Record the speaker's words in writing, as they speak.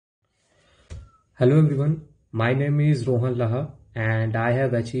Hello everyone, my name is Rohan Laha and I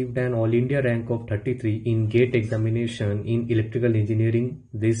have achieved an All India rank of 33 in GATE examination in electrical engineering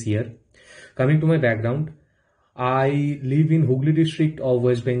this year. Coming to my background, I live in Hooghly district of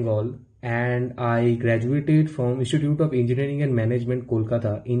West Bengal and I graduated from Institute of Engineering and Management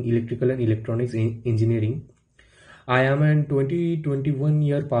Kolkata in electrical and electronics engineering. I am an 2021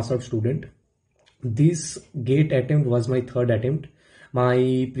 year pass out student. This GATE attempt was my third attempt.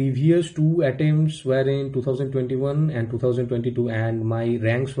 My previous two attempts were in 2021 and 2022 and my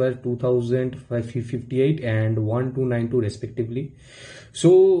ranks were 2058 and 1292 respectively.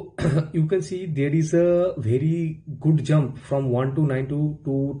 So you can see there is a very good jump from 1292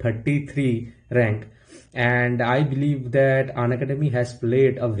 to 33 rank. And I believe that Unacademy has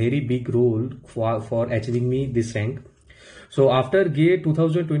played a very big role for achieving me this rank. So after GATE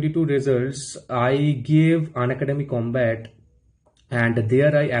 2022 results, I gave Unacademy Combat and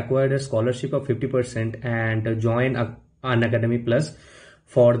there I acquired a scholarship of 50% and joined Unacademy Plus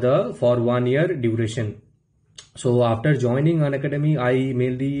for 1 year duration. So after joining Unacademy, I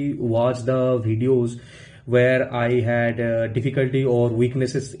mainly watched the videos where I had difficulty or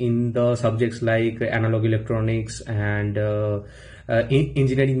weaknesses in the subjects like analog electronics and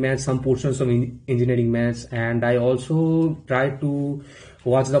engineering maths, some portions of engineering maths, and I also tried to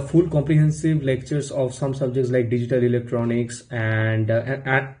watch the full comprehensive lectures of some subjects like digital electronics and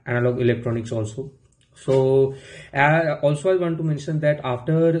analog electronics also. So also I want to mention that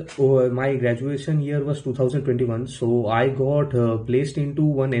after my graduation year was 2021, so I got placed into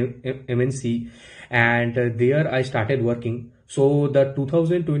one MNC and there I started working. So the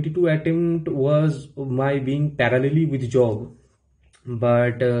 2022 attempt was my being parallelly with job,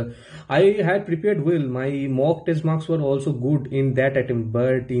 but I had prepared well. My mock test marks were also good in that attempt,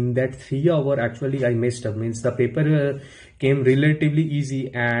 but in that 3 hour actually I messed up. Means the paper came relatively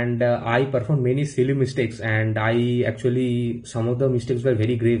easy and I performed many silly mistakes, and I actually, some of the mistakes were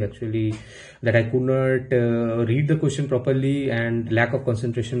very grave actually, that I could not read the question properly and lack of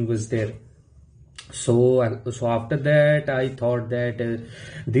concentration was there. So after that I thought that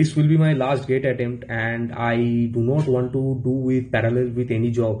this will be my last GATE attempt and I do not want to do with parallel with any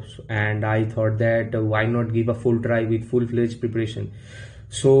jobs, and I thought that why not give a full try with full-fledged preparation.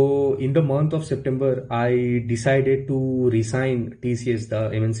 So in the month of September I decided to resign TCS,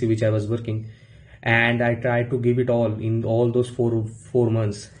 the MNC which I was working, and I tried to give it all in all those four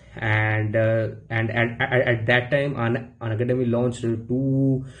months. And at that time Unacademy launched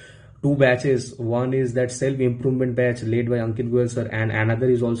two batches. One is that self-improvement batch led by Ankit Goyal sir, and another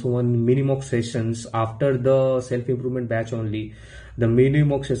is also one mini mock sessions after the self-improvement batch only. The mini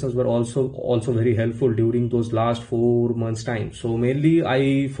mock sessions were also very helpful during those last 4 months time. So mainly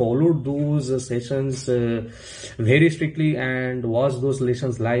I followed those sessions very strictly and watched those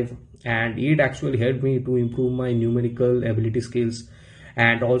lessons live, and it actually helped me to improve my numerical ability skills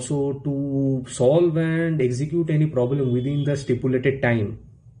and also to solve and execute any problem within the stipulated time.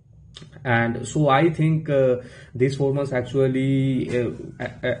 And so I think these 4 months actually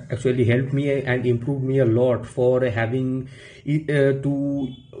helped me and improved me a lot for having to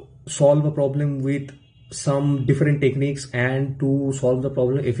solve a problem with some different techniques and to solve the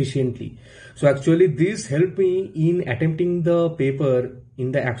problem efficiently. So actually this helped me in attempting the paper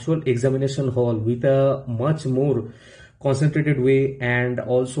in the actual examination hall with a much more concentrated way, and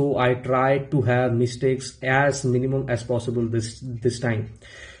also I tried to have mistakes as minimum as possible this time.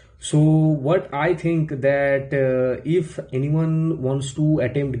 So what I think that if anyone wants to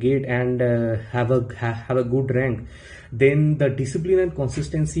attempt GATE and have a good rank, then the discipline and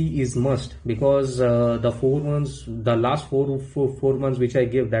consistency is must, because the last four months which I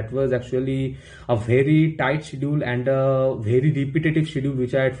gave, that was actually a very tight schedule and a very repetitive schedule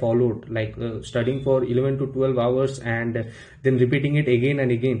which I had followed, like studying for 11 to 12 hours and then repeating it again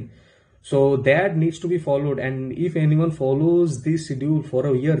and again. So that needs to be followed, and if anyone follows this schedule for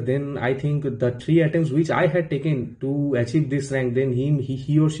a year, then I think the 3 attempts which I had taken to achieve this rank, then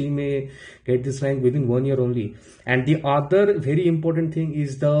he or she may get this rank within 1 year only. And the other very important thing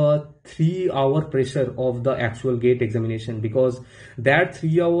is the 3-hour pressure of the actual GATE examination, because that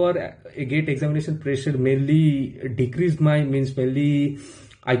 3-hour GATE examination pressure mainly decreased mainly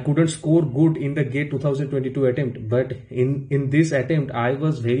I couldn't score good in the GATE 2022 attempt, but in this attempt I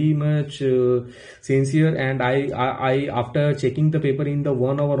was very much sincere, and I after checking the paper in the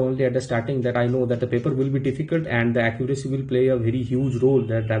 1 hour only at the starting, that I know that the paper will be difficult and the accuracy will play a very huge role,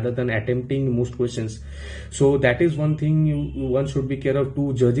 that rather than attempting most questions. So that is one thing one should be careful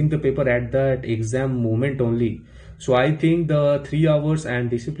to judging the paper at that exam moment only. So I think the 3 hours and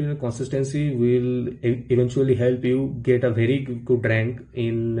discipline and consistency will eventually help you get a very good rank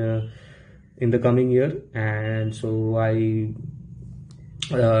in in the coming year. And so I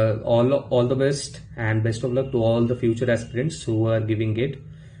all the best and best of luck to all the future aspirants who are giving GATE,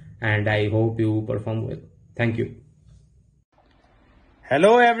 and I hope you perform well. Thank you. Hello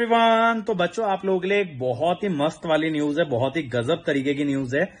everyone. तो बच्चों, आप लोगों के लिए एक बहुत ही मस्त वाली न्यूज है, बहुत ही गजब तरीके की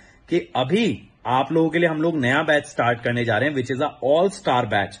न्यूज है कि अभी आप लोगों के लिए हम लोग नया बैच स्टार्ट करने जा रहे हैं, which is a all star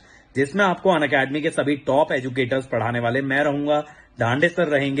batch, जिसमें आपको अनअकैडमी के सभी टॉप एजुकेटर्स पढ़ाने वाले मैं रहूंगा, डांडे सर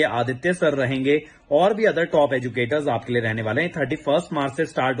रहेंगे, आदित्य सर रहेंगे और भी अदर टॉप एजुकेटर्स आपके लिए रहने वाले हैं। 31 मार्च से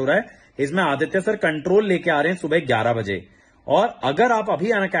स्टार्ट हो रहा है। इसमें आदित्य सर कंट्रोल लेके आ रहे हैं सुबह 11 बजे। और अगर आप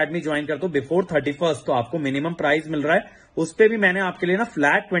अभी अनअकैडमी ज्वाइन करते हो बिफोर 31 तो आपको मिनिमम प्राइस मिल रहा है, उस पे भी मैंने आपके लिए ना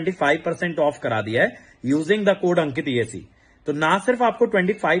फ्लैट 25% ऑफ करा दिया है using the code Ankit ESE। तो ना सिर्फ आपको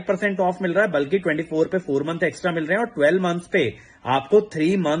 25% ऑफ मिल रहा है, बल्कि 24 पे 4 मंथ एक्स्ट्रा मिल रहे हैं और 12 मंथ पे आपको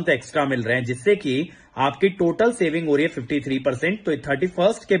 3 मंथ एक्स्ट्रा मिल रहे हैं, जिससे कि आपकी टोटल सेविंग हो रही है 53%। तो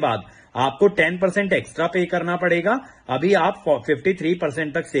 31 के बाद आपको 10% एक्स्ट्रा पे करना पड़ेगा। अभी आप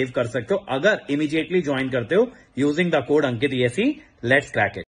 53% तक सेव कर सकते हो अगर इमीडिएटली ज्वाइन करते हो using the code Ankit ESE। Let's crack it.